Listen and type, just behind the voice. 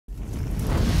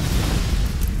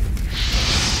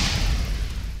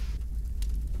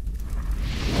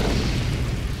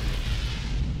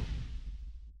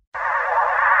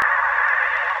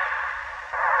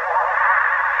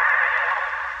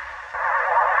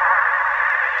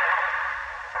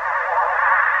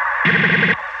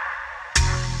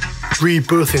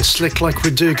Rebirthing slick like we're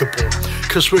diggable,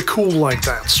 cause we're cool like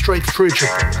that, straight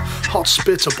frigible, hot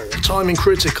spittable, timing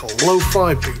critical,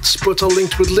 lo-fi beats, but are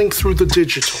linked with link through the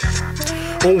digital.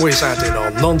 Always adding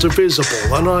on,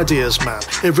 non-divisible, an ideas man,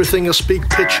 everything I speak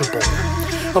pitchable.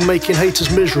 I'm making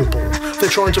haters miserable, they're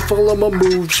trying to follow my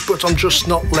moves, but I'm just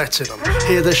not letting them.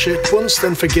 Hear their shit once,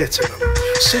 then forgetting them.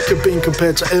 Sick of being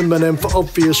compared to Eminem for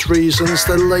obvious reasons.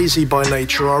 They're lazy by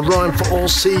nature, I rhyme for all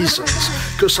seasons.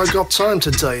 Cause I got time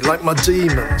today, like my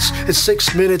demons. It's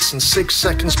 6 minutes and 6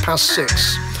 seconds past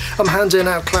 6. I'm handing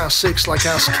out classics like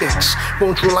ass kicks.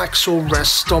 Won't relax or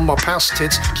rest on my past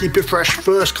hits. Keep it fresh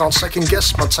first, can't second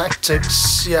guess my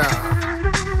tactics, yeah.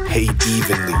 Hate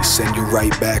evenly, send you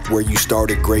right back where you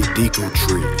started, great Deku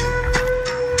tree.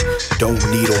 Don't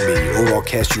needle me, or I'll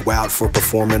cast you out for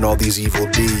performing all these evil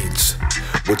deeds.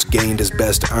 What's gained is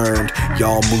best earned,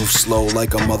 y'all move slow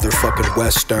like a motherfucking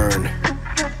Western.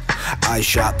 I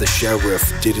shot the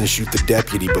sheriff, didn't shoot the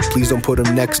deputy, but please don't put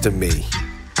him next to me.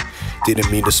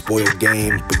 Didn't mean to spoil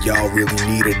game, but y'all really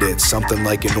needed it, something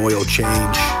like an oil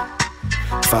change.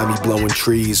 Find me blowing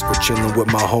trees or chilling with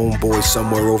my homeboys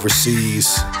somewhere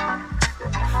overseas.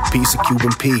 Piece of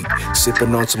Cuban Pete,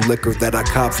 sipping on some liquor that I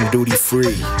copped from duty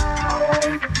free.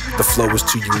 The flow is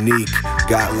too unique,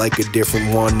 got like a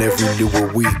different one every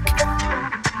newer week.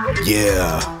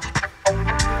 Yeah,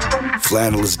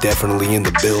 flannel is definitely in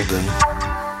the building.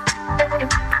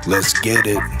 Let's get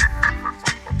it.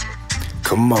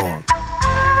 Come on.